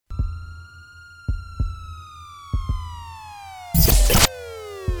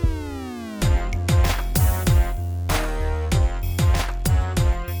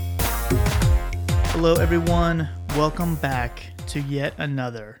Hello, everyone. Welcome back to yet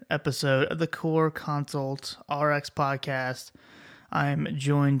another episode of the Core Consult RX podcast. I'm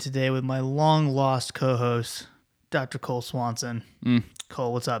joined today with my long-lost co-host, Dr. Cole Swanson.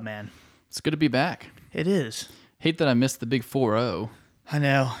 Cole, what's up, man? It's good to be back. It is. Hate that I missed the big 4-0, I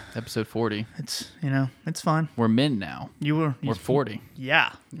know. episode 40. It's fine. We're men now. We're 40.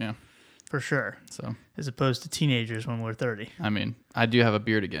 Yeah, Yeah. for sure. So, As opposed to teenagers when we're 30. I mean, I do have a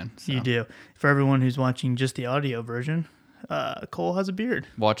beard again. So. You do. For everyone who's watching just the audio version, Cole has a beard.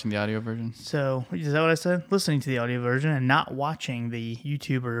 Watching the audio version. So, is that what I said? Listening to the audio version and not watching the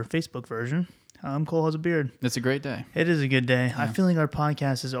YouTube or Facebook version. Cole has a beard. It's a great day. It is a good day. Yeah. I feel like our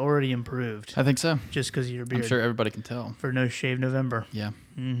podcast has already improved I think so. just because of your beard. I'm sure everybody can tell. For No Shave November. Yeah.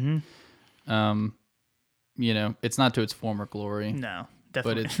 Mm-hmm. You know, it's not to its former glory, No,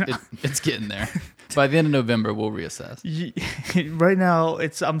 but definitely. it's getting there. By the end of November, we'll reassess. Right now,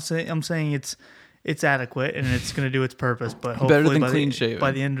 I'm saying it's adequate and it's going to do its purpose. But hopefully Better than by clean the, shaven.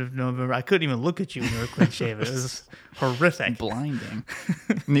 by the end of November, I couldn't even look at you when you were clean shaven. It was horrific. Blinding.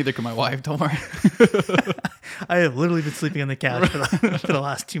 Neither can my wife, don't worry. I have literally been sleeping on the couch for the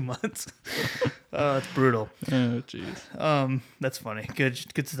last 2 months. It's brutal. Oh, jeez. That's funny.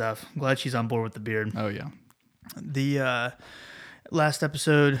 Good stuff. I'm glad she's on board with the beard. Oh, yeah. The last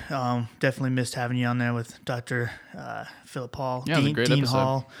episode, definitely missed having you on there with Dr. Philip Hall, Yeah, it was a great Dean episode.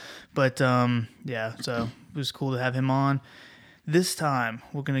 Hall. But yeah, so it was cool to have him on. This time,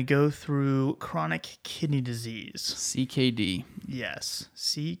 we're going to go through chronic kidney disease. CKD. Yes,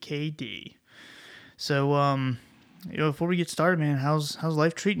 CKD. So, before we get started, man, how's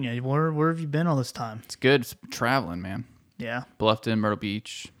life treating you? Where have you been all this time? It's good. It's traveling, man. Yeah, Bluffton, Myrtle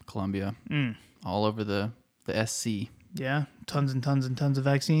Beach, Columbia. All over the SC. yeah, tons and tons and tons of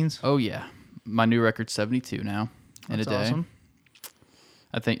vaccines. Oh, yeah. My new record's 72 now in That's a day. awesome.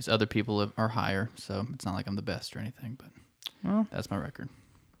 I think other people are higher, so it's not like I'm the best or anything, but Well, that's my record.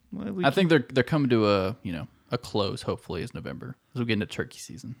 we I think they're coming to a close, hopefully, as November, as we get into turkey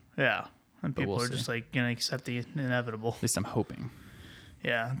season. yeah, and But people we'll are just see. like gonna accept the inevitable. At least I'm hoping.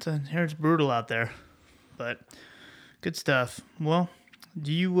 Yeah, it's brutal out there, but good stuff. Well,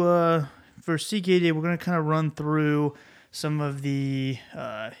 do you for CKD, we're gonna kind of run through some of the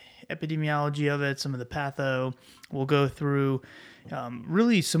epidemiology of it, some of the patho. We'll go through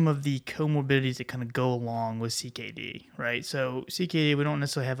really some of the comorbidities that kind of go along with CKD, right? So CKD, we don't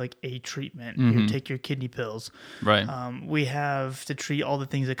necessarily have like a treatment. You take your kidney pills. Right. We have to treat all the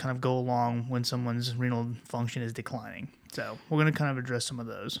things that kind of go along when someone's renal function is declining. So we're going to kind of address some of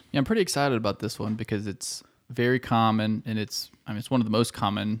those. Yeah, I'm pretty excited about this one because it's very common, and it's one of the most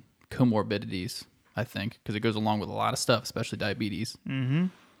common comorbidities, I think, because it goes along with a lot of stuff, especially diabetes. Mm-hmm.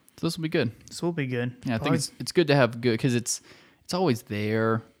 So this will be good. This will be good. Yeah, I think it's good to have good because it's always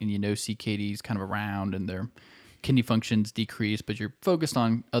there, and CKD is kind of around, and their kidney functions decrease, but you're focused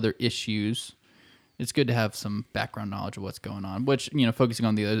on other issues. It's good to have some background knowledge of what's going on, which focusing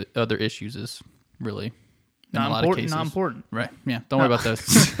on the other issues is really in a lot of cases Not important. Right? Yeah, don't worry about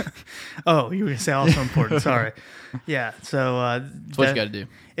those. Oh, you were going to say also important. Sorry. Yeah. So That's what you got to do.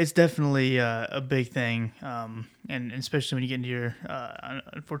 It's definitely a big thing, and especially when you get into your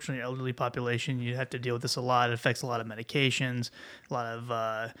unfortunately elderly population, you have to deal with this a lot. It affects a lot of medications, a lot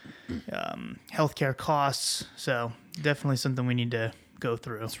of healthcare costs. So definitely something we need to go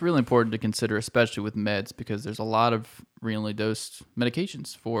through. It's really important to consider, especially with meds, because there's a lot of renally dosed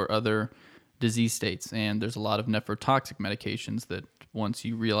medications for other disease states, and there's a lot of nephrotoxic medications that once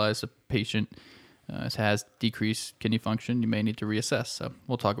you realize a patient has decreased kidney function, you may need to reassess. So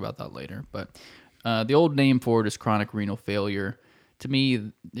we'll talk about that later. But the old name for it is chronic renal failure. To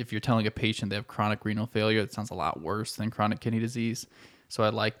me, if you're telling a patient they have chronic renal failure, that sounds a lot worse than chronic kidney disease. So I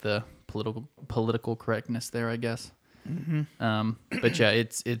like the political correctness there, I guess. Mm-hmm. But yeah,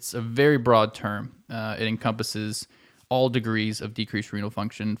 it's a very broad term. It encompasses all degrees of decreased renal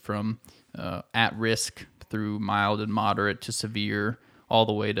function from at risk through mild and moderate to severe, all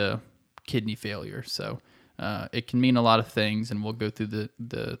the way to kidney failure. So it can mean a lot of things, and we'll go through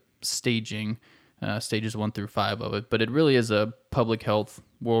the staging, stages 1 through 5 of it. But it really is a public health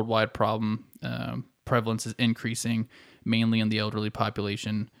worldwide problem. Prevalence is increasing, mainly in the elderly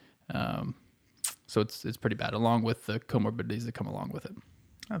population. So it's pretty bad, along with the comorbidities that come along with it.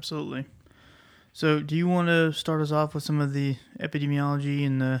 Absolutely. So do you want to start us off with some of the epidemiology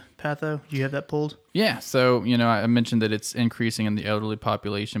and the patho? Do you have that pulled? Yeah. So, I mentioned that it's increasing in the elderly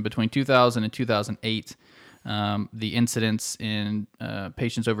population. Between 2000 and 2008, the incidence in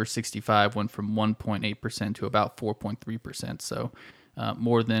patients over 65 went from 1.8% to about 4.3%. So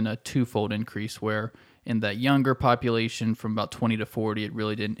more than a twofold increase, where in that younger population from about 20 to 40, it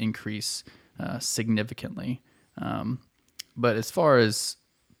really didn't increase significantly. But as far as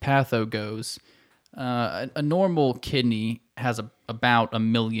patho goes, a normal kidney has about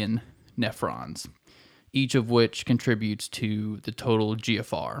 1 million nephrons, each of which contributes to the total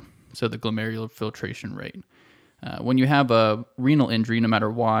GFR, so the glomerular filtration rate. When you have a renal injury, no matter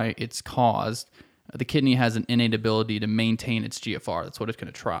why it's caused, the kidney has an innate ability to maintain its GFR. That's what it's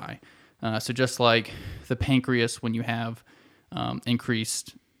going to try. So just like the pancreas, when you have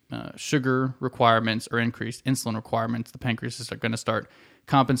increased sugar requirements or increased insulin requirements, the pancreas is going to start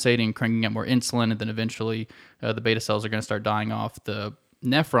compensating, cranking out more insulin, and then eventually the beta cells are going to start dying off. The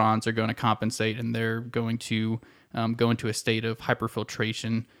nephrons are going to compensate, and they're going to go into a state of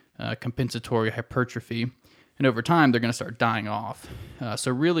hyperfiltration, compensatory hypertrophy. And over time, they're going to start dying off.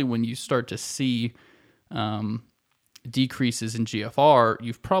 So really, when you start to see decreases in GFR,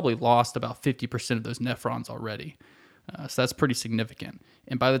 you've probably lost about 50% of those nephrons already. So that's pretty significant.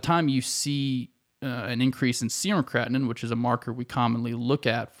 And by the time you see an increase in serum creatinine, which is a marker we commonly look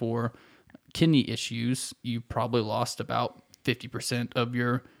at for kidney issues, you probably lost about 50% of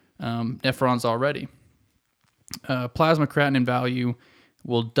your nephrons already. Plasma creatinine value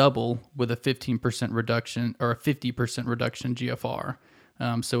will double with a 15% reduction or a 50% reduction GFR.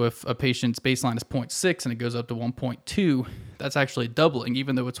 So if a patient's baseline is 0.6 and it goes up to 1.2, that's actually doubling,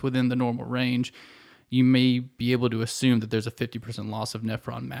 even though it's within the normal range. You may be able to assume that there's a 50% loss of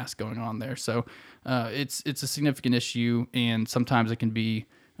nephron mass going on there. So it's a significant issue, and sometimes it can be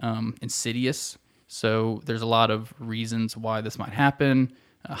insidious. So there's a lot of reasons why this might happen,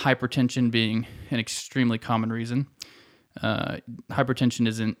 hypertension being an extremely common reason. Hypertension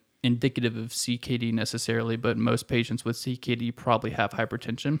isn't indicative of CKD necessarily, but most patients with CKD probably have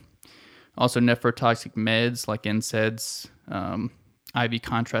hypertension. Also, nephrotoxic meds like NSAIDs, IV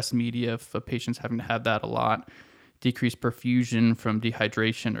contrast media, if a patient's having to have that a lot, decreased perfusion from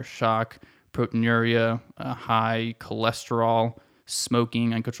dehydration or shock, proteinuria, high cholesterol,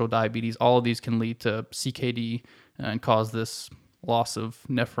 smoking, uncontrolled diabetes, all of these can lead to CKD and cause this loss of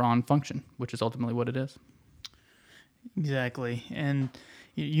nephron function, which is ultimately what it is. Exactly. And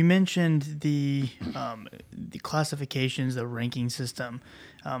you mentioned the classifications, the ranking system.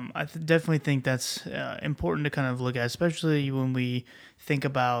 I definitely think that's important to kind of look at, especially when we think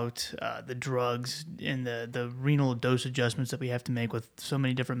about the drugs and the renal dose adjustments that we have to make with so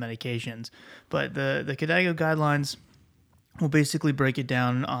many different medications. But the KDIGO guidelines will basically break it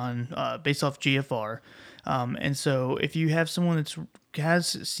down on based off GFR. And so if you have someone that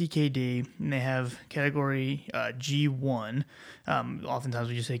has CKD and they have category G1, oftentimes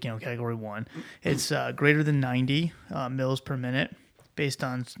we just say, category 1, it's greater than 90 mils per minute based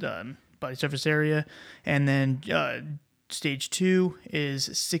on body surface area. And then stage 2 is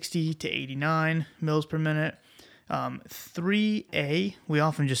 60 to 89 mils per minute. 3A, we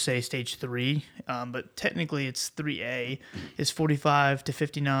often just say stage 3, but technically it's 3A, is 45 to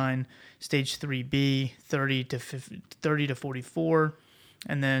 59, stage 3B, 30 to 44,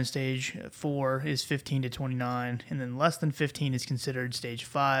 and then stage 4 is 15 to 29, and then less than 15 is considered stage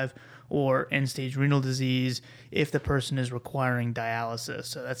 5 or end-stage renal disease if the person is requiring dialysis.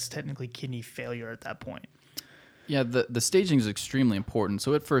 So that's technically kidney failure at that point. Yeah, the staging is extremely important.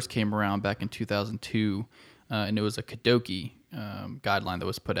 So it first came around back in 2002, and it was a KDOQI guideline that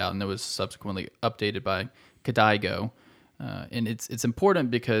was put out, and it was subsequently updated by KDIGO. And it's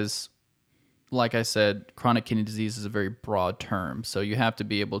important because, like I said, chronic kidney disease is a very broad term. So you have to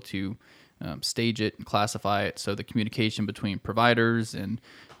be able to stage it and classify it so the communication between providers and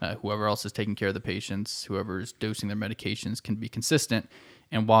whoever else is taking care of the patients, whoever is dosing their medications, can be consistent.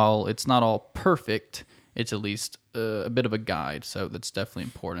 And while it's not all perfect, it's at least a bit of a guide. So that's definitely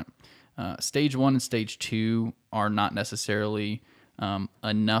important. Stage 1 and stage 2 are not necessarily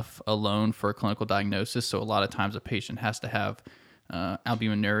enough alone for a clinical diagnosis. So a lot of times a patient has to have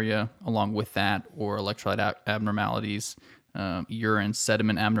albuminuria along with that, or electrolyte abnormalities, urine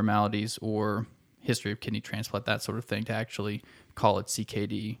sediment abnormalities, or history of kidney transplant, that sort of thing, to actually call it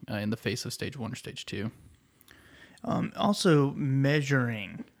CKD in the face of stage 1 or stage 2. Also,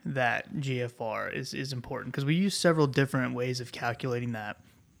 measuring that GFR is important because we use several different ways of calculating that.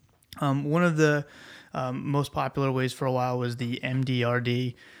 One of the most popular ways for a while was the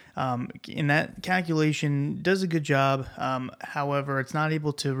MDRD. And that calculation does a good job. However, it's not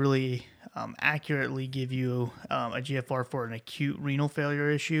able to really accurately give you a GFR for an acute renal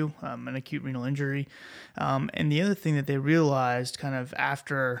failure issue, an acute renal injury. And the other thing that they realized kind of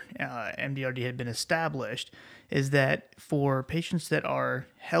after MDRD had been established is that for patients that are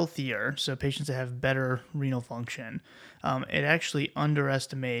healthier, so patients that have better renal function, it actually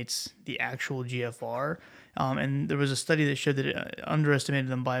underestimates the actual GFR And there was a study that showed that it underestimated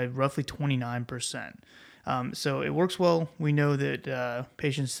them by roughly 29%. So it works well. We know that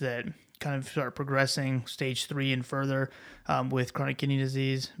patients that kind of start progressing stage 3 and further with chronic kidney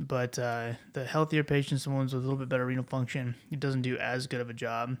disease, but the healthier patients, the ones with a little bit better renal function, it doesn't do as good of a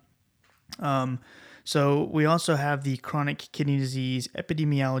job. So we also have the chronic kidney disease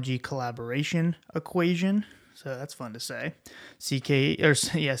epidemiology collaboration equation. So that's fun to say. CKD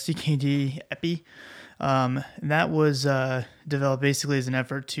epi. That was developed basically as an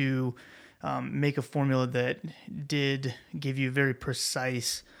effort to make a formula that did give you a very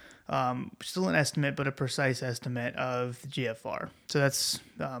precise, still an estimate, but a precise estimate of the GFR. So that's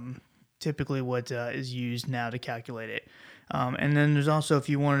typically what is used now to calculate it. And then there's also, if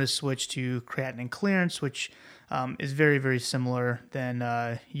you wanted to switch to creatinine clearance, which is very, very similar,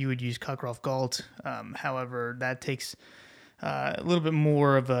 then you would use Cockcroft-Gault. However, that takes a little bit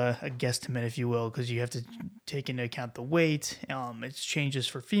more of a guesstimate, if you will, because you have to take into account the weight. It changes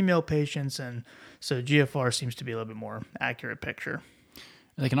for female patients, and so GFR seems to be a little bit more accurate picture.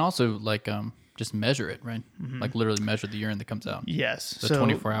 And they can also just measure it, right? Mm-hmm. Like literally measure the urine that comes out. Yes. The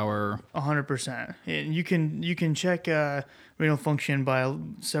 24-hour. 100%. And you can check renal function by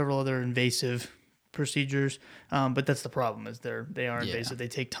several other invasive procedures, but that's the problem, is they are invasive. They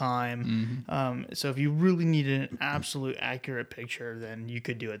take time. Mm-hmm. So if you really need an absolute accurate picture, then you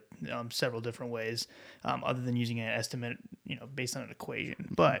could do it several different ways, other than using an estimate, based on an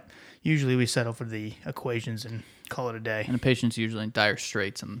equation. But usually we settle for the equations and call it a day. And the patient's usually in dire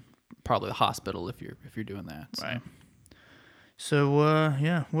straits and probably the hospital if you're doing that. So. Right. So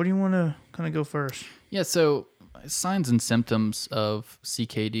what do you want to kind of go first? Yeah. So signs and symptoms of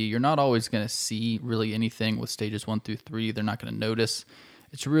CKD, you're not always going to see really anything with stages 1 through 3. They're not going to notice.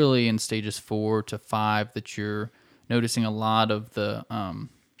 It's really in stages 4 to 5 that you're noticing a lot of the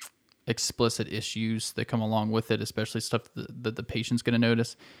explicit issues that come along with it, especially stuff that the patient's going to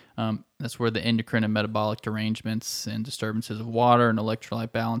notice. That's where the endocrine and metabolic derangements and disturbances of water and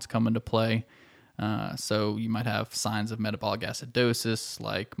electrolyte balance come into play. So you might have signs of metabolic acidosis,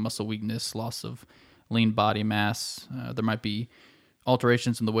 like muscle weakness, loss of lean body mass. There might be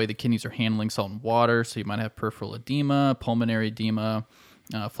alterations in the way the kidneys are handling salt and water. So you might have peripheral edema, pulmonary edema,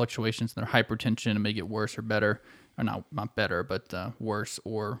 fluctuations in their hypertension. It may get worse or better, or not better, but worse,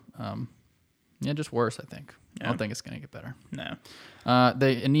 or just worse, I think. Yeah. I don't think it's going to get better. No.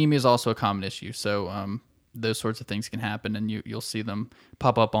 The anemia is also a common issue. So those sorts of things can happen, and you'll see them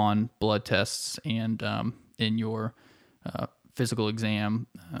pop up on blood tests and in your physical exam.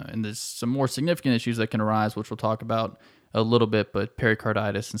 And there's some more significant issues that can arise, which we'll talk about a little bit, but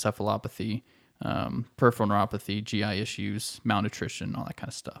pericarditis, encephalopathy, peripheral neuropathy, GI issues, malnutrition, all that kind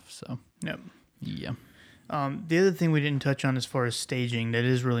of stuff. So, yep. Yeah. The other thing we didn't touch on as far as staging that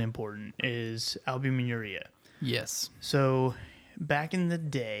is really important is albuminuria. Yes. So back in the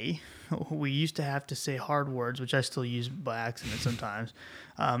day, we used to have to say hard words, which I still use by accident sometimes,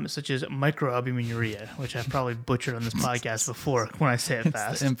 such as microalbuminuria, which I've probably butchered on this podcast before when I say it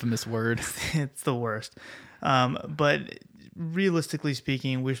fast. It's the infamous word. It's the worst. But realistically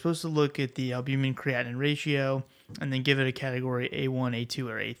speaking, we're supposed to look at the albumin-creatinine ratio and then give it a category A1, A2,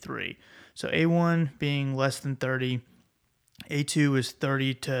 or A3. So A1 being less than 30, A2 is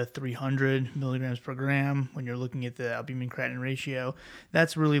 30 to 300 milligrams per gram when you're looking at the albumin-creatinine ratio.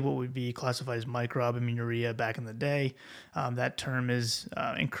 That's really what would be classified as microalbuminuria back in the day. That term is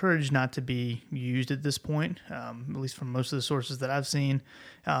encouraged not to be used at this point, at least from most of the sources that I've seen.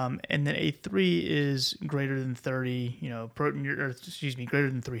 And then A3 is greater than 30,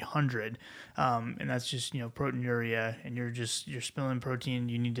 greater than 300. And that's just, proteinuria, and you're spilling protein.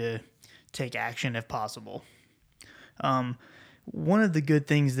 You need to take action if possible. One of the good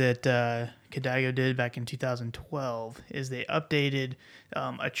things that KDIGO did back in 2012 is they updated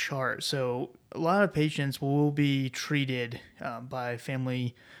a chart. So a lot of patients will be treated by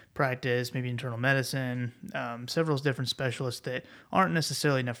family practice, maybe internal medicine, several different specialists that aren't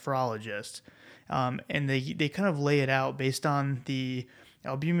necessarily nephrologists. And they kind of lay it out based on the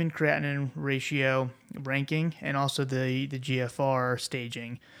albumin-creatinine ratio ranking and also the GFR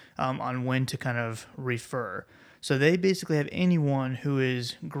staging on when to kind of refer. So they basically have anyone who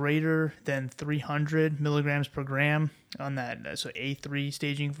is greater than 300 milligrams per gram on that, so A3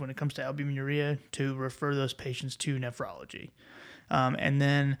 staging when it comes to albuminuria, to refer those patients to nephrology. And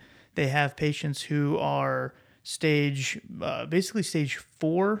then they have patients who are stage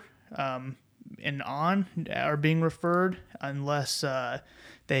 4, and on are being referred unless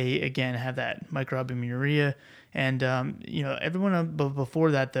they, again, have that microalbuminuria. And, everyone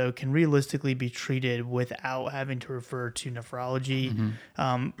before that, though, can realistically be treated without having to refer to nephrology.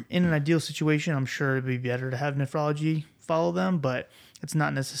 In an ideal situation, I'm sure it'd be better to have nephrology follow them, but it's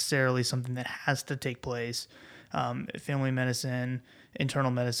not necessarily something that has to take place. Family medicine,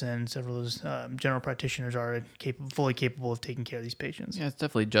 internal medicine, several of those general practitioners are fully capable of taking care of these patients. Yeah, it's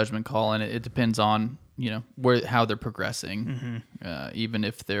definitely a judgment call, and it depends on how they're progressing. Even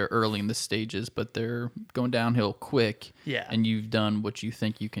if they're early in the stages, but they're going downhill quick. Yeah. And you've done what you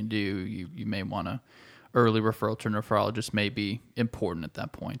think you can do. You may want to early referral to a nephrologist may be important at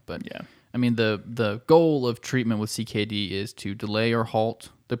that point. But yeah. I mean, the goal of treatment with CKD is to delay or halt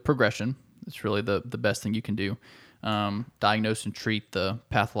the progression. It's really the best thing you can do. Diagnose and treat the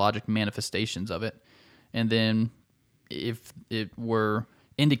pathologic manifestations of it. And then if it were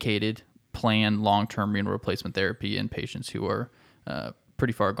indicated, plan long-term renal replacement therapy in patients who are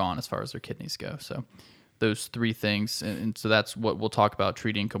pretty far gone as far as their kidneys go. So those three things. And so that's what we'll talk about,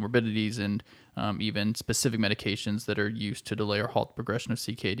 treating comorbidities and even specific medications that are used to delay or halt the progression of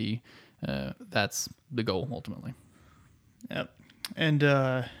CKD. That's the goal ultimately. Yep.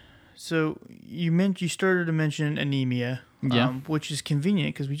 And so you started to mention anemia, which is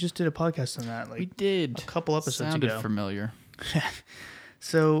convenient because we just did a podcast on that. We did a couple episodes ago. Sounded familiar.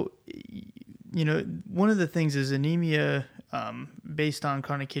 So, one of the things is anemia based on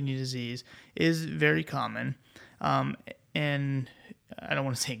chronic kidney disease is very common. And I don't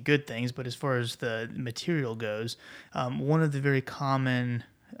want to say good things, but as far as the material goes, one of the very common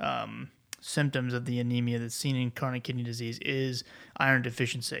symptoms of the anemia that's seen in chronic kidney disease is iron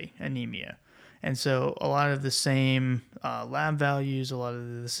deficiency anemia. And so a lot of the same lab values, a lot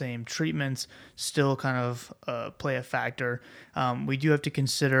of the same treatments still kind of play a factor. We do have to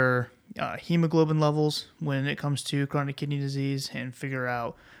consider hemoglobin levels when it comes to chronic kidney disease and figure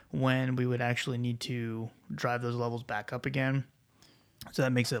out when we would actually need to drive those levels back up again. So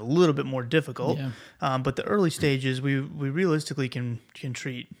that makes it a little bit more difficult. Yeah. But the early stages, we realistically can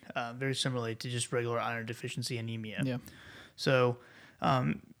treat very similarly to just regular iron deficiency anemia. Yeah. So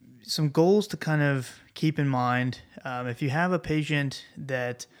some goals to kind of keep in mind. If you have a patient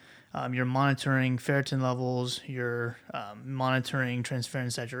that you're monitoring ferritin levels, you're monitoring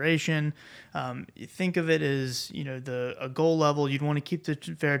transferrin saturation, think of it as a goal level. You'd want to keep the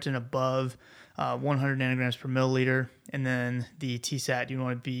ferritin above 100 nanograms per milliliter, and then the TSAT, you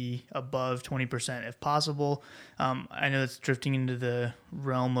want to be above 20% if possible. I know it's drifting into the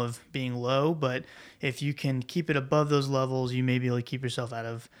realm of being low, but if you can keep it above those levels, you may be able to keep yourself out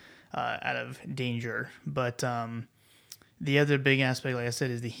of danger. But the other big aspect, like I said,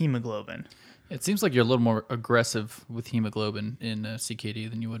 is the hemoglobin. It seems like you're a little more aggressive with hemoglobin in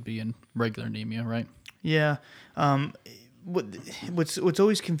CKD than you would be in regular anemia, right? Yeah. What's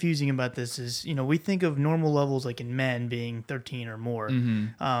always confusing about this is, we think of normal levels like in men being 13 or more.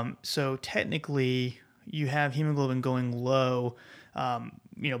 Mm-hmm. So technically you have hemoglobin going low,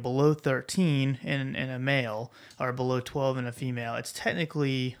 below 13 in a male or below 12 in a female. It's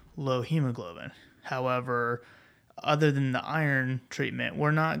technically low hemoglobin. However, other than the iron treatment,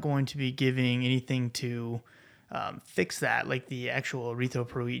 we're not going to be giving anything to fix that, like the actual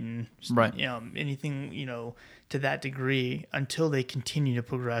erythropoietin, right? Anything, to that degree until they continue to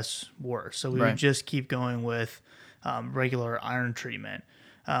progress worse. So we right. would just keep going with regular iron treatment,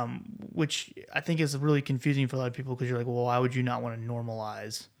 which I think is really confusing for a lot of people because you're like, well, why would you not want to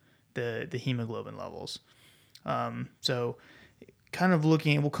normalize the hemoglobin levels? So kind of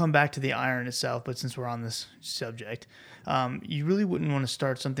we'll come back to the iron itself, but since we're on this subject, you really wouldn't want to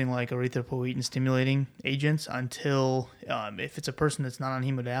start something like erythropoietin stimulating agents until, if it's a person that's not on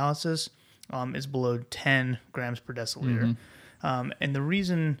hemodialysis, is below 10 grams per deciliter. Mm-hmm. And the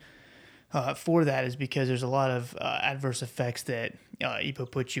reason for that is because there's a lot of adverse effects that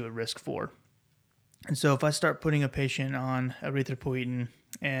EPO puts you at risk for. And so if I start putting a patient on erythropoietin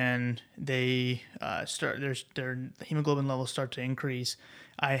and they their hemoglobin levels start to increase,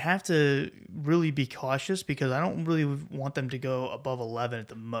 I have to really be cautious because I don't really want them to go above 11 at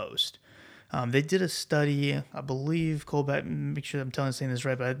the most. They did a study, I believe, Colback, make sure I'm saying this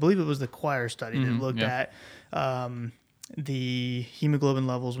right, but I believe it was the Choir study that looked at the hemoglobin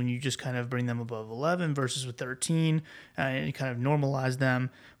levels when you just kind of bring them above 11 versus with 13 and you kind of normalize them.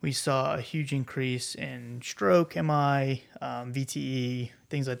 We saw a huge increase in stroke, MI, VTE,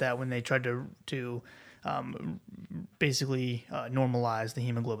 things like that when they tried to basically normalize the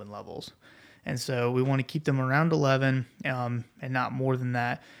hemoglobin levels. And so we want to keep them around 11 and not more than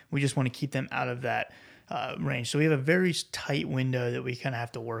that. We just want to keep them out of that range. So we have a very tight window that we kind of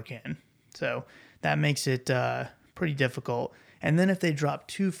have to work in. So that makes it pretty difficult. And then if they drop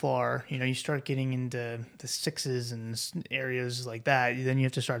too far, you start getting into the sixes and areas like that. Then you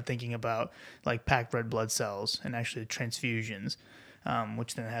have to start thinking about like packed red blood cells and actually transfusions,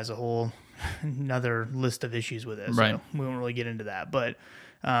 which then has a whole another list of issues with it. Right. So we won't really get into that. But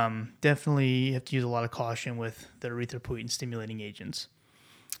definitely you have to use a lot of caution with the erythropoietin stimulating agents.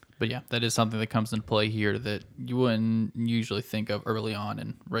 But yeah, that is something that comes into play here that you wouldn't usually think of early on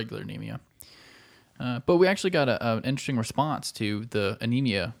in regular anemia. But we actually got an interesting response to the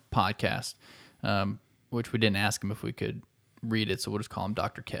anemia podcast, which we didn't ask him if we could read it, so we'll just call him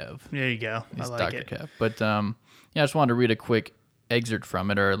Dr. Kev. There you go. He's I like Dr. it. Kev. But yeah, I just wanted to read a quick excerpt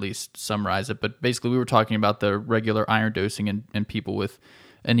from it, or at least summarize it. But basically, we were talking about the regular iron dosing in people with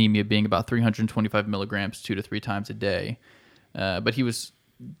anemia being about 325 milligrams 2 to 3 times a day. But he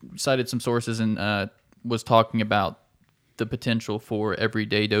cited some sources and was talking about the potential for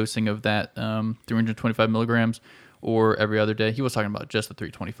everyday dosing of that 325 milligrams or every other day. He was talking about just the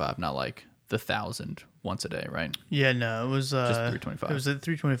 325, not like the 1,000 once a day, right? Yeah, no, it was Just 325. It was at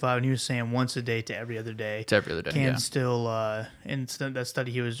 325, and he was saying once a day to every other day. To every other day, yeah. Still, in that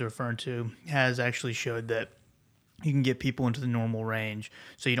study he was referring to, has actually showed that you can get people into the normal range,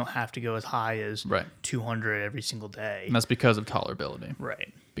 so you don't have to go as high as Right. 200 every single day. And that's because of tolerability,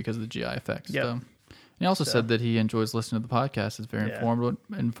 Right. because of the GI effects. Yep. So. He also said that he enjoys listening to the podcast. It's very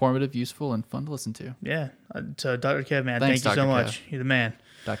informative, useful, and fun to listen to. Yeah. So, Dr. Kev, man, Thanks, thank you so Dr. much. You're the man.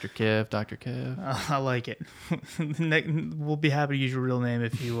 Dr. Kev. I like it. We'll be happy to use your real name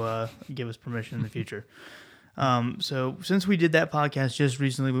if you give us permission in the future. So since we did that podcast just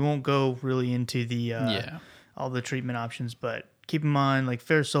recently, we won't go really into the all the treatment options, but keep in mind, like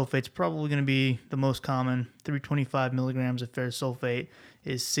ferrous sulfate's probably going to be the most common. 325 milligrams of ferrous sulfate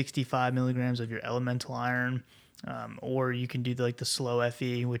is 65 milligrams of your elemental iron, or you can do the slow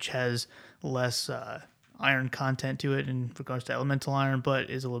Fe, which has less iron content to it in regards to elemental iron, but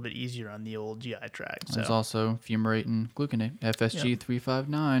is a little bit easier on the old GI tract. So There's also fumarate and gluconate, FSG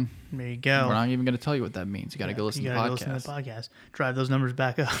 359. there you go. We're not even going to tell you what that means. You got to go listen to the podcast. Listen to the podcast. Drive those numbers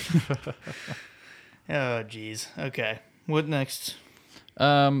back up. Oh, geez. Okay. What next?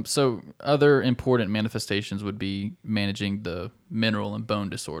 So other important manifestations would be managing the mineral and bone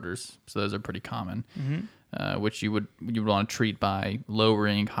disorders. So those are pretty common, which you would want to treat by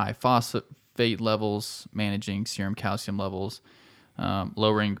lowering high phosphate levels, managing serum calcium levels,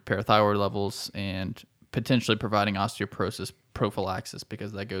 lowering parathyroid levels, and potentially providing osteoporosis prophylaxis,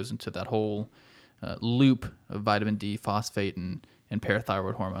 because that goes into that whole loop of vitamin D, phosphate, and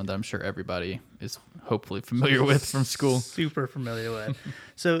parathyroid hormone that I'm sure everybody is hopefully familiar with from school. Super familiar with.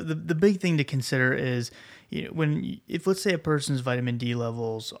 So the big thing to consider is, if let's say a person's vitamin D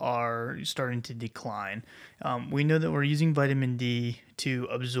levels are starting to decline, we know that we're using vitamin D to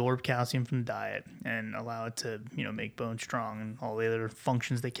absorb calcium from the diet and allow it to make bone strong and all the other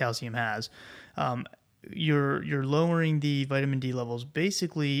functions that calcium has. You're lowering the vitamin D levels.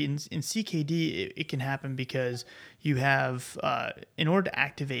 Basically, in CKD, it can happen because you have, in order to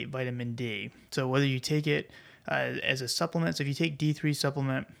activate vitamin D, so whether you take it as a supplement, so if you take D3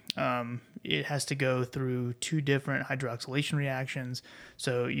 supplement, it has to go through 2 different hydroxylation reactions.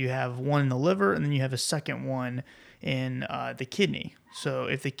 So you have one in the liver, and then you have a second one in the kidney. So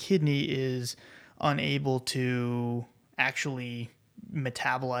if the kidney is unable to actually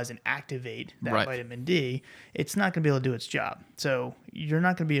metabolize and activate that Right. vitamin D, it's not going to be able to do its job. So you're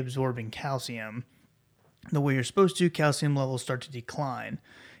not going to be absorbing calcium the way you're supposed to. Calcium levels start to decline.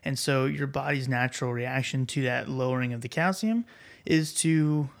 And so your body's natural reaction to that lowering of the calcium is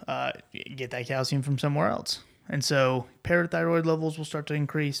to get that calcium from somewhere else. And so parathyroid levels will start to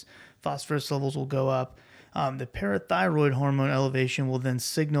increase, phosphorus levels will go up. The parathyroid hormone elevation will then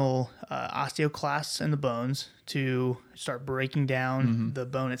signal osteoclasts in the bones to start breaking down the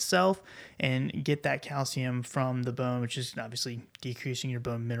bone itself and get that calcium from the bone, which is obviously decreasing your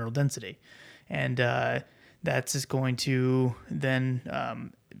bone mineral density. And that's just going to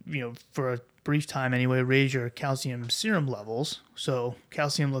then, for a brief time anyway, raise your calcium serum levels. So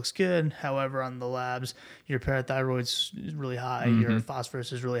calcium looks good. However, on the labs, your parathyroid's really high, your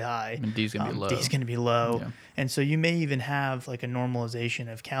phosphorus is really high. And D's going to be low. D's going to be low. Yeah. And so you may even have like a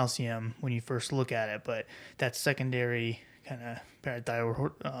normalization of calcium when you first look at it, but that secondary kind of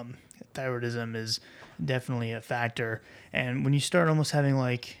parathyroidism is definitely a factor. And when you start almost having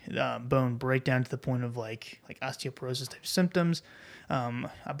like bone breakdown to the point of like osteoporosis type symptoms,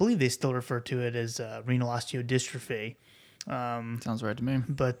 I believe they still refer to it as renal osteodystrophy. Sounds right to me.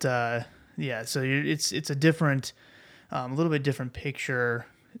 But yeah, so it's a different, a little bit different picture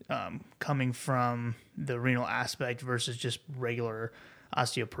coming from the renal aspect versus just regular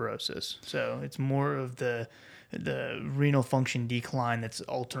osteoporosis. So it's more of the renal function decline that's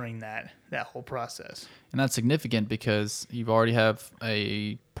altering that whole process. And that's significant because you already have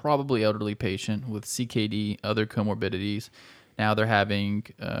a probably elderly patient with CKD, other comorbidities. Now they're having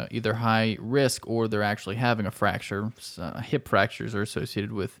either high risk or they're actually having a fracture. Hip fractures are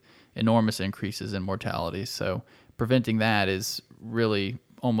associated with enormous increases in mortality. So preventing that is really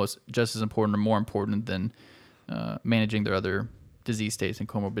almost just as important or more important than managing their other disease states and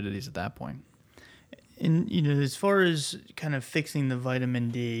comorbidities at that point. And as far as kind of fixing the vitamin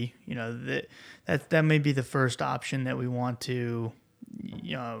D, that may be the first option that we want to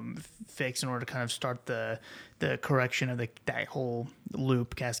fix in order to kind of start the correction of that whole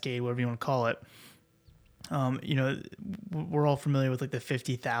loop, cascade, whatever you want to call it. We're all familiar with like the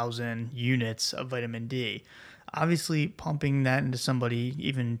 50,000 units of vitamin D. Obviously, pumping that into somebody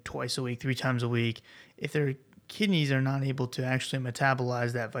even twice a week, 3 times a week, if their kidneys are not able to actually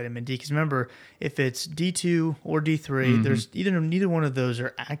metabolize that vitamin D. Because remember, if it's D2 or D3, there's neither one of those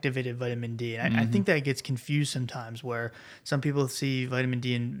are activated vitamin D. And I think that gets confused sometimes, where some people see vitamin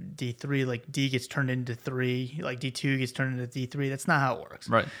D and D3, like D gets turned into 3, like D2 gets turned into D3. That's not how it works.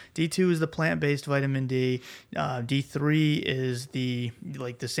 Right. D2 is the plant-based vitamin D. D3 is the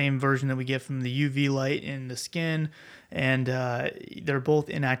same version that we get from the UV light in the skin. And they're both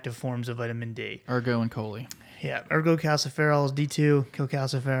inactive forms of vitamin D. Ergo and chole. Yeah, ergocalciferol is D2,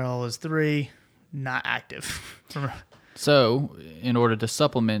 cholecalciferol is 3, not active. So, in order to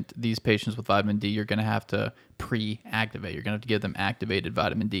supplement these patients with vitamin D, you're going to have to pre-activate. You're going to have to give them activated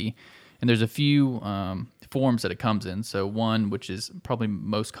vitamin D. And there's a few forms that it comes in. So, one, which is probably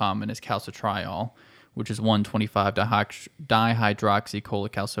most common, is calcitriol, which is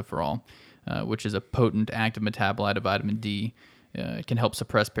 1,25-dihydroxycholecalciferol, which is a potent active metabolite of vitamin D. It can help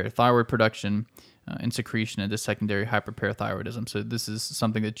suppress parathyroid production and secretion into secondary hyperparathyroidism. So this is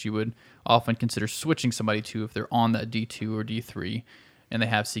something that you would often consider switching somebody to if they're on that D2 or D3 and they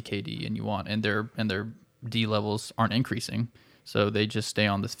have CKD and their D levels aren't increasing. So they just stay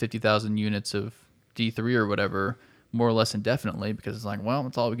on this 50,000 units of D3 or whatever more or less indefinitely because it's like, well,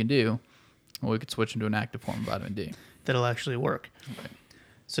 that's all we can do. Well, we could switch into an active form of vitamin D. That'll actually work. Right.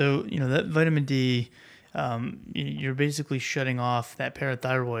 So, that vitamin D, you're basically shutting off that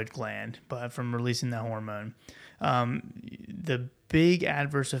parathyroid gland from releasing that hormone. The big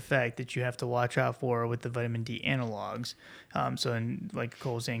adverse effect that you have to watch out for with the vitamin D analogs, like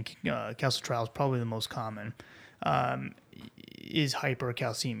Cole was saying, calcitriol is probably the most common, is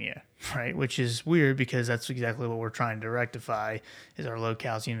hypercalcemia, right? Which is weird because that's exactly what we're trying to rectify is our low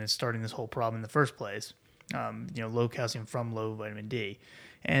calcium that's starting this whole problem in the first place. Low calcium from low vitamin D.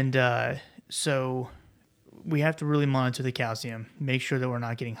 And so we have to really monitor the calcium, make sure that we're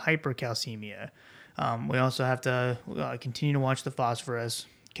not getting hypercalcemia. We also have to continue to watch the phosphorus,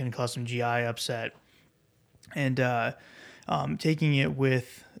 can cause some GI upset. And taking it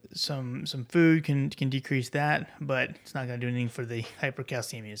with some food can decrease that, but it's not going to do anything for the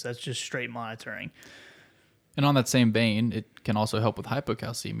hypercalcemia. So that's just straight monitoring. And on that same vein, it can also help with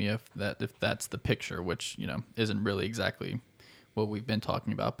hypocalcemia if that's the picture, which isn't really exactly what we've been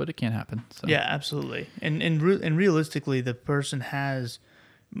talking about, but it can happen. So. Yeah, absolutely. And realistically, the person has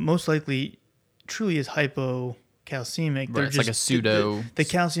most likely truly is hypocalcemic. Right, it's like a pseudo. The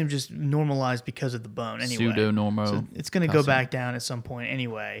calcium just normalized because of the bone anyway. Pseudo-normo. So it's going to go back down at some point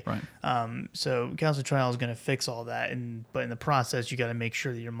anyway. Right. So calcitriol is going to fix all that, but in the process, you got to make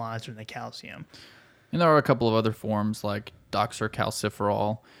sure that you're monitoring the calcium. And there are a couple of other forms like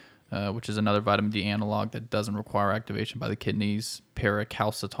doxorcalciferol, which is another vitamin D analog that doesn't require activation by the kidneys,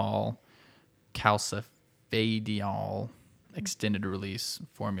 paracalcitol, calcifediol, extended release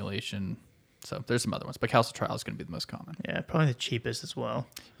formulation. So there's some other ones, but calcitriol is going to be the most common. Yeah, probably the cheapest as well.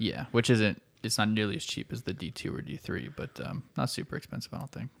 Yeah, it's not nearly as cheap as the D2 or D3, but not super expensive, I don't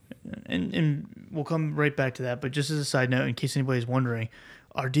think. And we'll come right back to that, but just as a side note, in case anybody's wondering,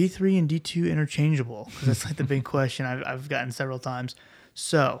 are D3 and D2 interchangeable? Because that's like the big question I've gotten several times.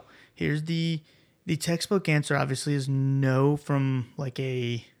 So here's the textbook answer. Obviously, is no from like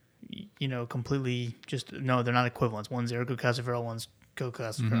a completely just no. They're not equivalents. One's ergocalciferol, one's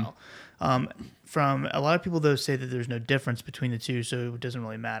cholecalciferol. From a lot of people though say that there's no difference between the two, so it doesn't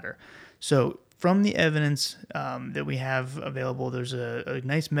really matter. So from the evidence that we have available, there's a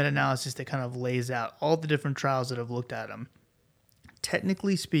nice meta-analysis that kind of lays out all the different trials that have looked at them.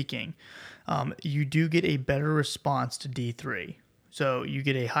 Technically speaking, you do get a better response to D3. So you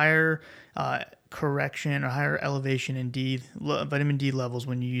get a higher correction or higher elevation in vitamin D levels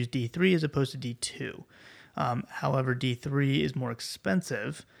when you use D3 as opposed to D2. However, D3 is more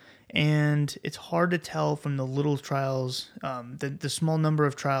expensive, And it's hard to tell from the little trials, the small number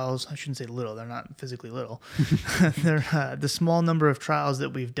of trials. I shouldn't say little; they're not physically little. They're the small number of trials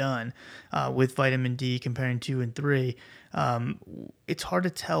that we've done with vitamin D, comparing 2 and 3. It's hard to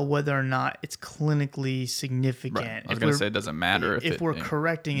tell whether or not it's clinically significant. Right. I was going to say it doesn't matter if we're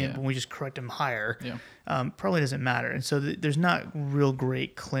correcting it, but we just correct them higher. Probably doesn't matter. And so there's not real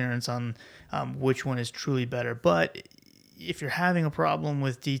great clearance on which one is truly better. But if you're having a problem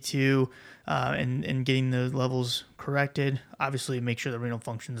with D2 and getting the levels corrected, obviously make sure the renal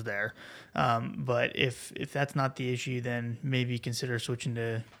function's there. But if that's not the issue, then maybe consider switching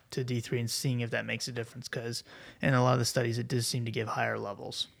to D3 and seeing if that makes a difference, because in a lot of the studies it does seem to give higher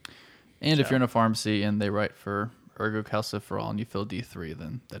levels. And if you're in a pharmacy and they write for ergocalciferol and you fill D3,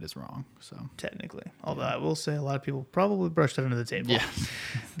 then that is wrong. So technically, although I will say a lot of people probably brush that under the table. Yeah,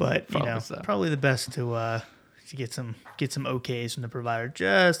 but probably the best to get some OKs from the provider,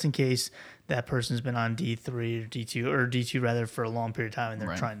 just in case that person's been on D3 or D2 rather for a long period of time and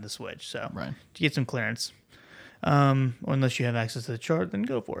they're trying to switch. So to get some clearance, or unless you have access to the chart, then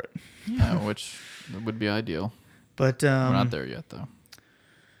go for it. Yeah, which would be ideal. But we're not there yet, though.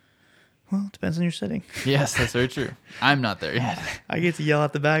 Well, it depends on your setting. Yes, that's very true. I'm not there yet. I get to yell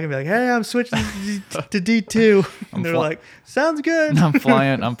out the back and be like, "Hey, I'm switching to D2," and they're like, "Sounds good." I'm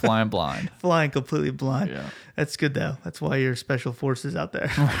flying blind. Flying completely blind. Yeah, that's good though. That's why you're special forces out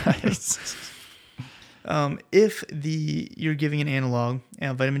there. Right. If you're giving an analog,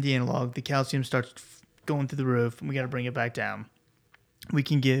 a vitamin D analog, the calcium starts going through the roof, and we got to bring it back down. We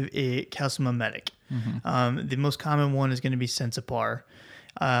can give a calcium mimetic. Mm-hmm. The most common one is going to be Sensipar.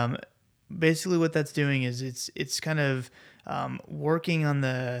 Basically what that's doing is it's kind of working on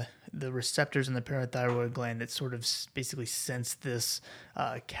the receptors in the parathyroid gland that sort of basically sense this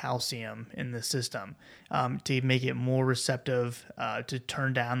calcium in the system to make it more receptive to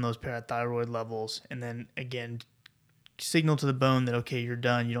turn down those parathyroid levels, and then again signal to the bone that, okay, you're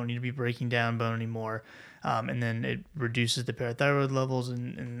done, you don't need to be breaking down bone anymore. And then it reduces the parathyroid levels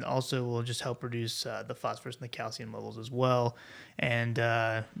and also will just help reduce the phosphorus and the calcium levels as well, and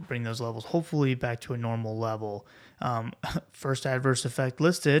bring those levels hopefully back to a normal level. First adverse effect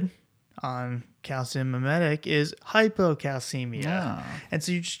listed on calcium mimetic is hypocalcemia. Yeah. And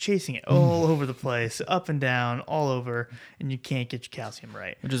so you're just chasing it all over the place, up and down, all over, and you can't get your calcium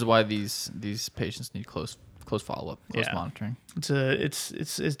right. Which is why these patients need close follow-up, close monitoring. It's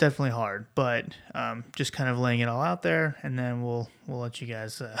definitely hard, but just kind of laying it all out there, and then we'll let you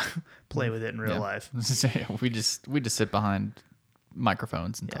guys play with it in real life. We just sit behind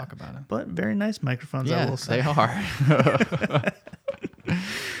microphones and talk about it. But very nice microphones, I will say. They are.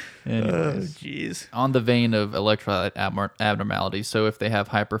 Anyways, jeez. On the vein of electrolyte abnormalities, so if they have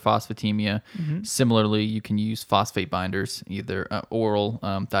hyperphosphatemia, similarly, you can use phosphate binders, either oral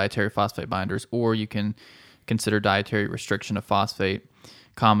dietary phosphate binders, or you can consider dietary restriction of phosphate.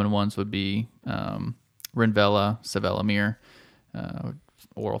 Common ones would be Renvela, Sevelamer,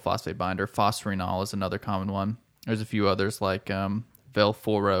 oral phosphate binder. Fosrenol is another common one. There's a few others like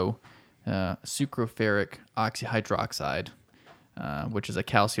Velphoro, sucroferric oxyhydroxide, which is a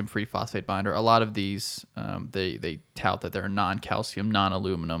calcium-free phosphate binder. A lot of these, they tout that they're non-calcium,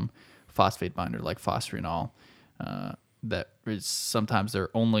 non-aluminum phosphate binder like Fosrenol. That is sometimes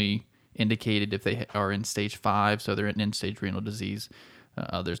they're only indicated if they are in stage 5, so they're in end-stage renal disease.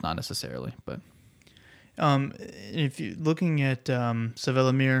 Others not necessarily, but. If you're looking at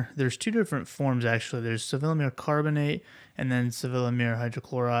Sevelamer, there's two different forms actually. There's Sevelamer carbonate and then Sevelamer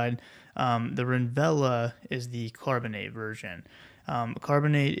hydrochloride. The Renvela is the carbonate version.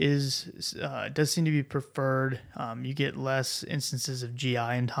 Carbonate does seem to be preferred. You get less instances of GI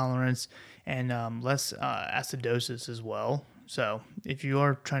intolerance and less acidosis as well. So if you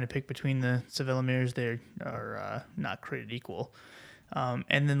are trying to pick between the Sevelamers, they are not created equal.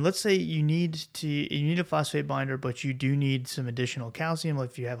 And then let's say you need a phosphate binder, but you do need some additional calcium.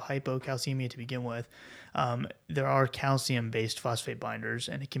 Like if you have hypocalcemia to begin with, there are calcium-based phosphate binders,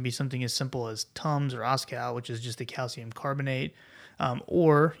 and it can be something as simple as Tums or Oscal, which is just the calcium carbonate,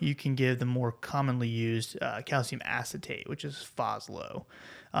 or you can give the more commonly used calcium acetate, which is Foslo.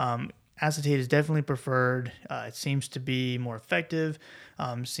 Acetate is definitely preferred. It seems to be more effective.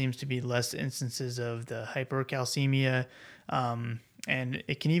 Seems to be less instances of the hypercalcemia. And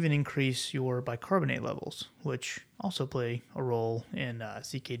it can even increase your bicarbonate levels, which also play a role in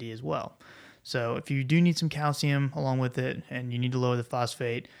CKD as well. So if you do need some calcium along with it and you need to lower the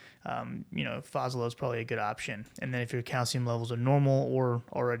phosphate, Foslo is probably a good option. And then if your calcium levels are normal or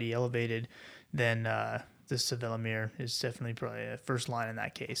already elevated, then this Sevelamer is definitely probably a first line in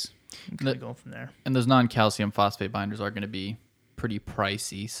that case. Going from there. And those non-calcium phosphate binders are going to be pretty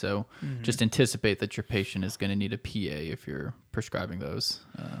pricey. So just anticipate that your patient is going to need a PA if you're prescribing those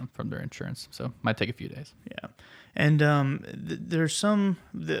from their insurance. So might take a few days. Yeah, and there's some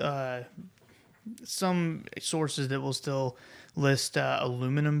sources that will still list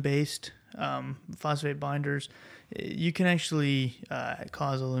aluminum-based phosphate binders. You can actually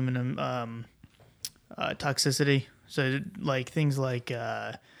cause aluminum toxicity. So like things like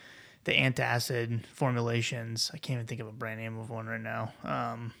the antacid formulations. I can't even think of a brand name of one right now.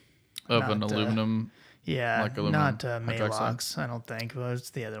 Of an aluminum. Yeah, like aluminum not hydroxide? Malox, I don't think. Well, it's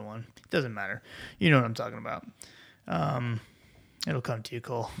the other one. Doesn't matter. You know what I'm talking about. It'll come to you,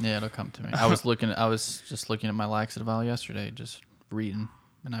 Cole. Yeah, it'll come to me. I was just looking at my laxative vial yesterday, just reading,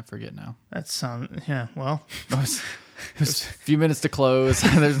 and I forget now. That sounds, yeah, well. It was a few minutes to close.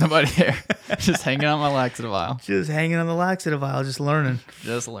 There's nobody here. Just hanging on my laxative vial. Just hanging on the laxative vial, just learning.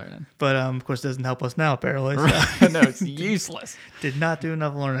 Just learning. But, of course, it doesn't help us now, apparently. So. No, it's useless. Did not do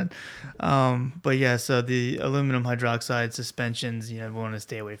enough learning. But, yeah, so the aluminum hydroxide suspensions, we want to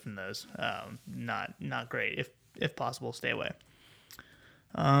stay away from those. Not great. If possible, stay away.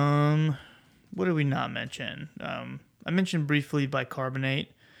 What did we not mention? I mentioned briefly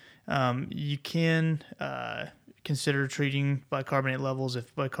bicarbonate. You can consider treating bicarbonate levels.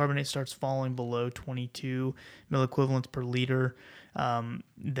 If bicarbonate starts falling below 22 milliequivalents per liter,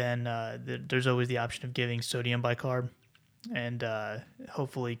 then there's always the option of giving sodium bicarb and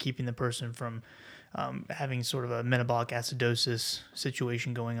hopefully keeping the person from having sort of a metabolic acidosis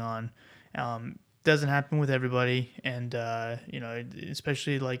situation going on. Doesn't happen with everybody, and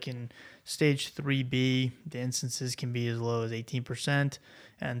especially like in stage 3B, the instances can be as low as 18%,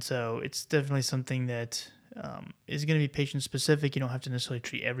 and so it's definitely something that is going to be patient specific. You don't have to necessarily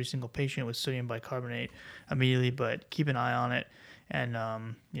treat every single patient with sodium bicarbonate immediately, but keep an eye on it, and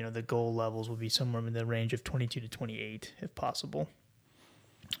the goal levels will be somewhere in the range of 22 to 28 if possible.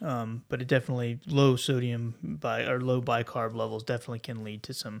 But it definitely low sodium low bicarb levels definitely can lead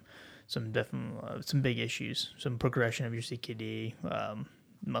to some big issues, some progression of your CKD,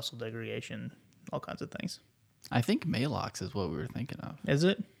 muscle degradation, all kinds of things. I think Malox is what we were thinking of. Is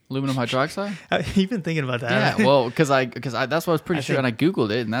it? Aluminum hydroxide? You've been thinking about that. Yeah, well, because I that's what I was pretty sure, and I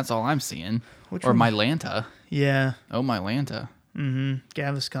Googled it, and that's all I'm seeing. Which or one? Mylanta. Yeah. Oh, Mylanta. Mm-hmm.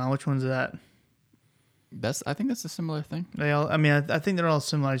 Gaviscon, which one's that? I think that's a similar thing. I think they're all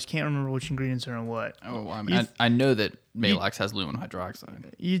similar. I just can't remember which ingredients are in what. Oh, well, I know that Malox has aluminum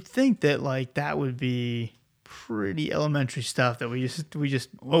hydroxide. You'd think that that would be pretty elementary stuff that we just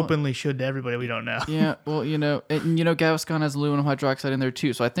openly should to everybody we don't know. Yeah, well, Gaviscon has aluminum hydroxide in there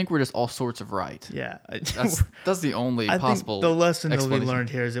too, so I think we're just all sorts of right. Yeah, that's the only I possible. Think the lesson that we learned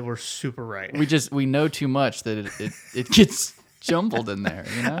here is that we're super right. We know too much that it gets jumbled in there.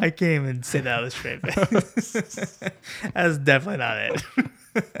 I can't even say that with a straight face. That's definitely not it.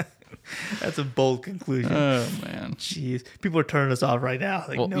 That's a bold conclusion. Oh, man. Jeez. People are turning us off right now.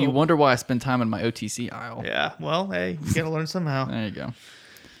 Like, well, no. You wonder why I spend time in my OTC aisle. Yeah. Well, hey, you got to learn somehow. There you go.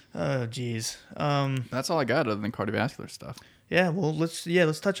 Oh, jeez. That's all I got other than cardiovascular stuff. Yeah. Well, let's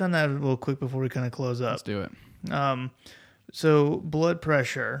touch on that a little quick before we kind of close up. Let's do it. So blood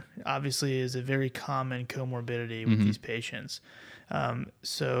pressure obviously is a very common comorbidity with these patients.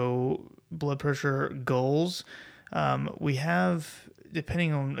 So blood pressure goals, we have,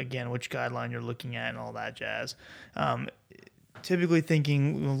 depending on, again, which guideline you're looking at and all that jazz, typically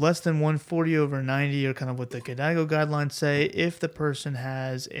thinking less than 140/90 are kind of what the KDIGO guidelines say. If the person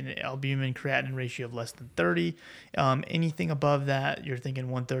has an albumin creatinine ratio of less than 30, anything above that, you're thinking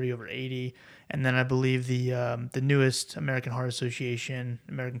 130/80. And then I believe the newest American Heart Association,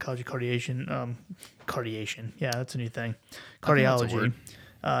 American College of Cardiation, yeah, that's a new thing, cardiology.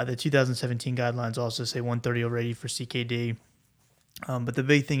 The 2017 guidelines also say 130/80 for CKD. But the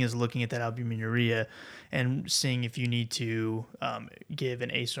big thing is looking at that albuminuria and seeing if you need to give an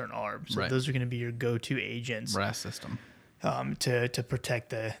ACE or an ARB. So those are going to be your go-to agents. RAS system. To protect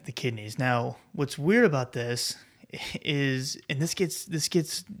the kidneys. Now, what's weird about this is, and this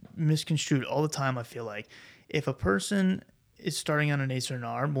gets misconstrued all the time, I feel like, if a person is starting on an ACE or an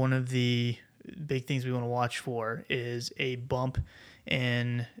ARB, one of the big things we want to watch for is a bump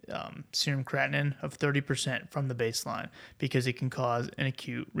in serum creatinine of 30% from the baseline, because it can cause an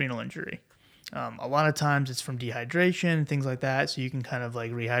acute renal injury. A lot of times it's from dehydration and things like that, so you can kind of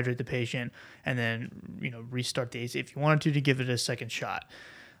like rehydrate the patient and then restart the ACE if you wanted to give it a second shot.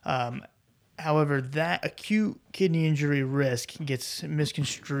 However, that acute kidney injury risk gets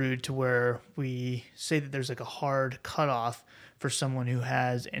misconstrued to where we say that there's like a hard cutoff for someone who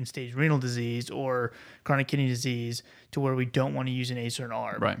has end-stage renal disease or chronic kidney disease to where we don't want to use an ACE or an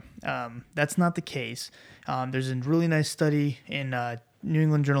ARB. Right. That's not the case. There's a really nice study in New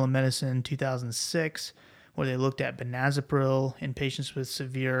England Journal of Medicine 2006 where they looked at benazepril in patients with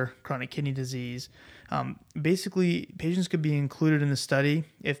severe chronic kidney disease. Basically, patients could be included in the study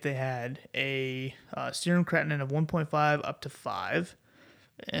if they had a serum creatinine of 1.5 up to 5,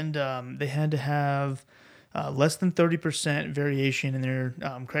 and they had to have less than 30% variation in their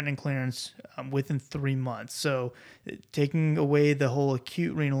creatinine clearance within 3 months. So taking away the whole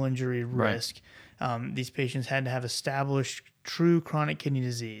acute renal injury risk, these patients had to have established true chronic kidney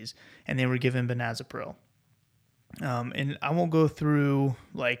disease, and they were given benazepril. And I won't go through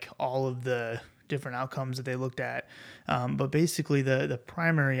like all of the different outcomes that they looked at, but basically the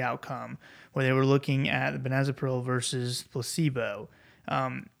primary outcome where they were looking at the benazepril versus placebo,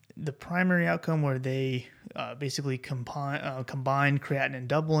 the primary outcome where they basically combined creatinine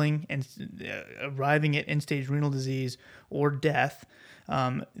doubling and arriving at end-stage renal disease or death,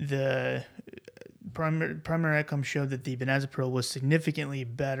 the primary outcome showed that the benazepril was significantly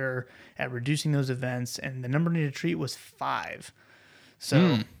better at reducing those events, and the number needed to treat was 5.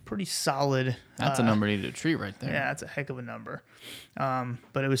 So pretty solid. That's a number needed to treat right there. Yeah, that's a heck of a number.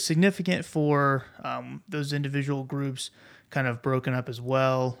 But it was significant for those individual groups kind of broken up as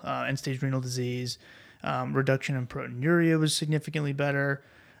well. End-stage renal disease, reduction in proteinuria was significantly better.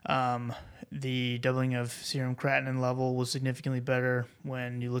 The doubling of serum creatinine level was significantly better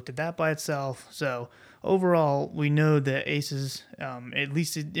when you looked at that by itself. So overall, we know that ACEs, at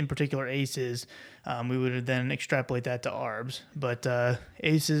least in particular ACEs, we would then extrapolate that to ARBs. But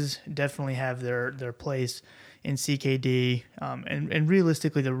ACEs definitely have their place in CKD. And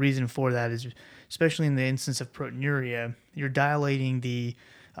realistically, the reason for that is, especially in the instance of proteinuria, you're dilating the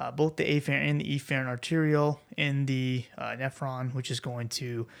both the afferent and the efferent arteriole in the nephron, which is going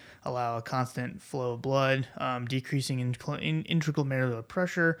to allow a constant flow of blood, decreasing in intraglomerular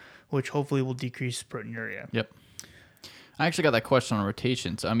pressure, which hopefully will decrease proteinuria. Yep. I actually got that question on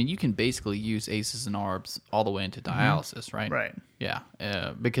rotation. So, I mean, you can basically use ACEs and ARBs all the way into dialysis, right? Right. Yeah.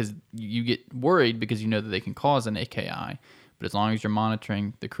 Because you get worried because you know that they can cause an AKI. But as long as you're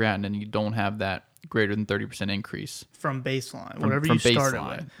monitoring the creatinine, you don't have that greater than 30% increase from baseline, whatever you started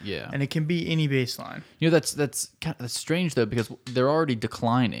with. Yeah. And it can be any baseline. You know, that's strange, though, because they're already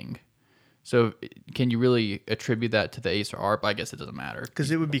declining. So can you really attribute that to the ACE or ARB? I guess it doesn't matter. Because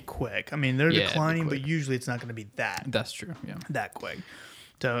it would be quick. I mean, they're declining, quick. but usually it's not going to be that. That's true, yeah. That quick.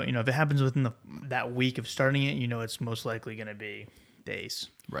 So, if it happens within that week of starting it, it's most likely going to be the ACE.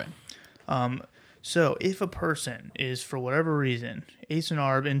 Right. So if a person is, for whatever reason, ACE and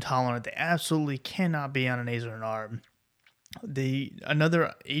ARB intolerant, they absolutely cannot be on an ACE or an ARB.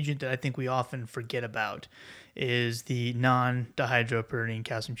 Another agent that I think we often forget about is the non-dihydropyridine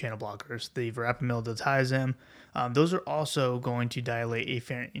calcium channel blockers, the verapamil, diltiazem. Those are also going to dilate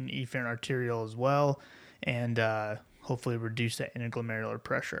afferent and efferent arteriole as well, and hopefully reduce that interglomerular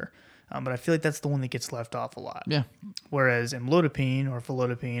pressure. But I feel like that's the one that gets left off a lot. Yeah. Whereas amlodipine or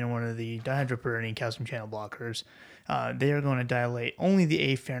felodipine, or one of the dihydropyridine calcium channel blockers, they are going to dilate only the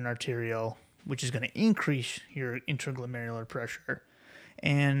afferent arteriole, which is going to increase your intraglomerular pressure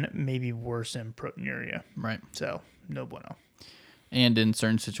and maybe worsen proteinuria. Right. So, no bueno. And in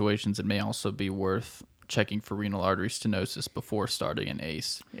certain situations, it may also be worth checking for renal artery stenosis before starting an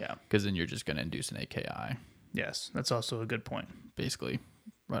ACE. Yeah. Because then you're just going to induce an AKI. Yes, that's also a good point. Basically,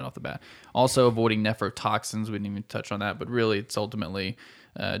 right off the bat. Also, avoiding nephrotoxins. We didn't even touch on that, but really, it's ultimately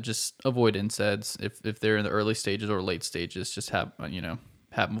just avoid NSAIDs. If they're in the early stages or late stages, just have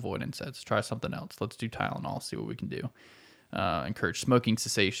them avoid NSAIDs. Try something else. Let's do Tylenol. See what we can do. Encourage smoking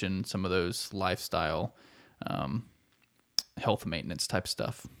cessation. Some of those lifestyle, health maintenance type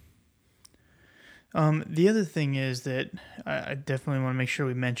stuff. The other thing is that I definitely want to make sure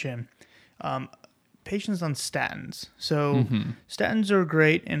we mention. Patients on statins. So statins are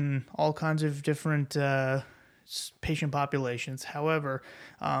great in all kinds of different patient populations. However,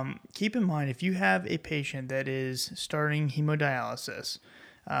 keep in mind, if you have a patient that is starting hemodialysis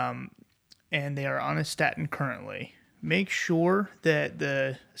and they are on a statin currently, make sure that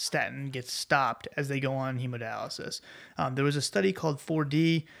the statin gets stopped as they go on hemodialysis. There was a study called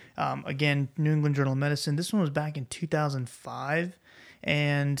 4D, again, New England Journal of Medicine. This one was back in 2005.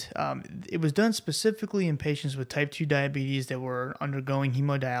 And it was done specifically in patients with type 2 diabetes that were undergoing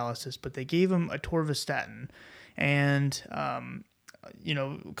hemodialysis, but they gave them atorvastatin. And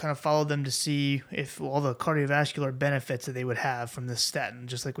kind of followed them to see if all the cardiovascular benefits that they would have from this statin,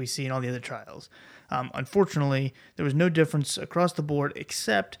 just like we see in all the other trials. Unfortunately, there was no difference across the board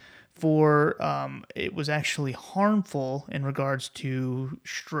except for it was actually harmful in regards to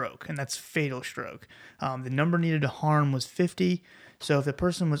stroke, and that's fatal stroke. The number needed to harm was 50. So if the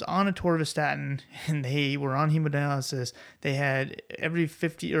person was on atorvastatin and they were on hemodialysis, they had every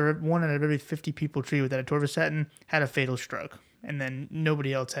 50 or 1 out of every 50 people treated with that atorvastatin had a fatal stroke. And then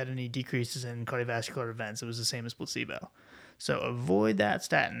nobody else had any decreases in cardiovascular events. It was the same as placebo. So avoid that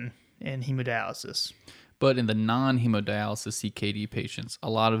statin in hemodialysis. But in the non-hemodialysis CKD patients, a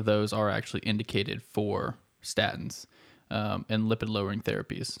lot of those are actually indicated for statins and lipid-lowering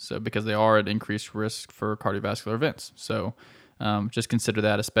therapies. So because they are at increased risk for cardiovascular events. So just consider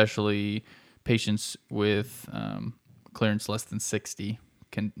that, especially patients with clearance less than 60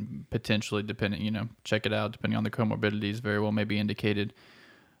 can potentially, check it out, depending on the comorbidities, very well may be indicated.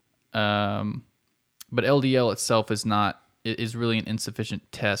 But LDL itself is really an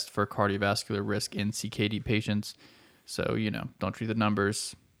insufficient test for cardiovascular risk in CKD patients. So, don't treat the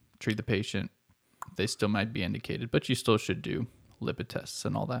numbers, treat the patient. They still might be indicated, but you still should do lipid tests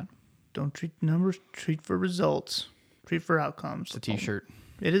and all that. Don't treat the numbers, treat for results. Treat for outcomes. It's a t-shirt.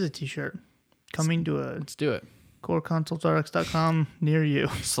 It is a t-shirt. Coming to Let's do it. coreconsultrx.com near you.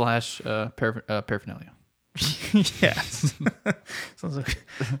 / paraphernalia. Yes.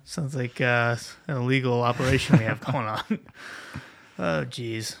 sounds like an illegal operation we have going on. Oh,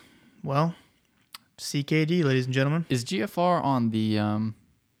 geez. Well, CKD, ladies and gentlemen. Is GFR on the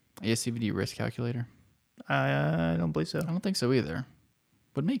ASCVD risk calculator? I don't believe so. I don't think so either.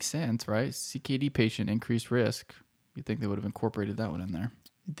 But it makes sense, right? CKD patient, increased risk. You'd think they would have incorporated that one in there.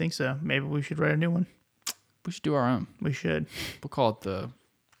 You'd think so. Maybe we should write a new one. We should do our own. We should. We'll call it the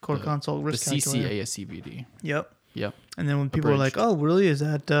Core Consult Risk Calculator. The CCASCVD. Yep. Yep. And then when people are like, "Oh, really? Is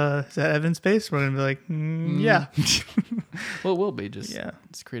that evidence-based?" We're gonna be like, "Yeah." Well, it will be.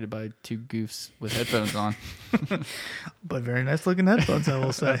 It's created by two goofs with headphones on. But very nice looking headphones, I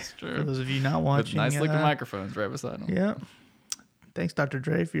will say. That's true. For those of you not watching, with nice looking microphones right beside them. Yeah. Thanks, Dr.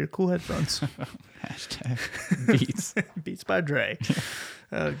 Dre, for your cool headphones. Hashtag Beats. Beats by Dre.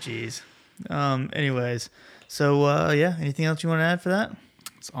 Oh, geez. Anyways, so anything else you want to add for that?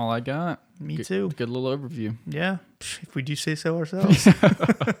 That's all I got. Me too. Good little overview. Yeah, if we do say so ourselves.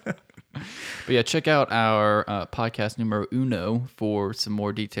 But yeah, check out our podcast numero uno for some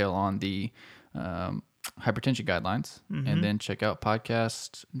more detail on the hypertension guidelines, and then check out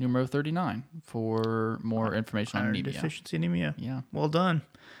podcast numero 39 for more information on anemia. Deficiency anemia. Yeah. Well done.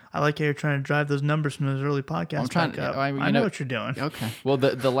 I like how you're trying to drive those numbers from those early podcasts back up. I know what you're doing. Okay. Well,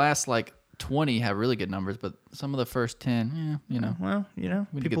 the last 20 have really good numbers, but some of the first 10, Well,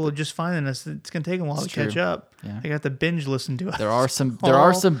 people are just finding us. It's going to take them a while to catch up. Yeah. I got to binge listen to us. There are some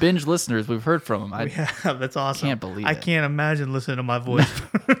binge listeners. We've heard from them. That's awesome. Can't believe I it. can't imagine listening to my voice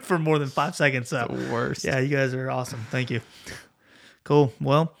for more than 5 seconds. So. The worst. Yeah, you guys are awesome. Thank you. Cool.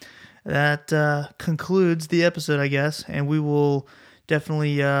 Well, that concludes the episode, I guess, and we will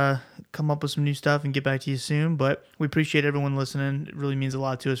definitely come up with some new stuff and get back to you soon. But we appreciate everyone listening. It really means a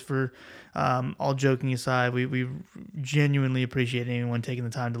lot to us. For all joking aside, we genuinely appreciate anyone taking the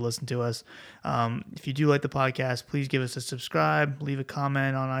time to listen to us. If you do like the podcast, please give us a subscribe, leave a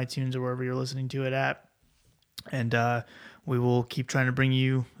comment on iTunes or wherever you're listening to it at. And we will keep trying to bring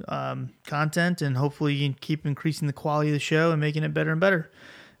you content, and hopefully keep increasing the quality of the show and making it better and better.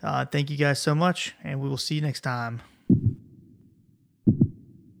 Thank you guys so much, and we will see you next time.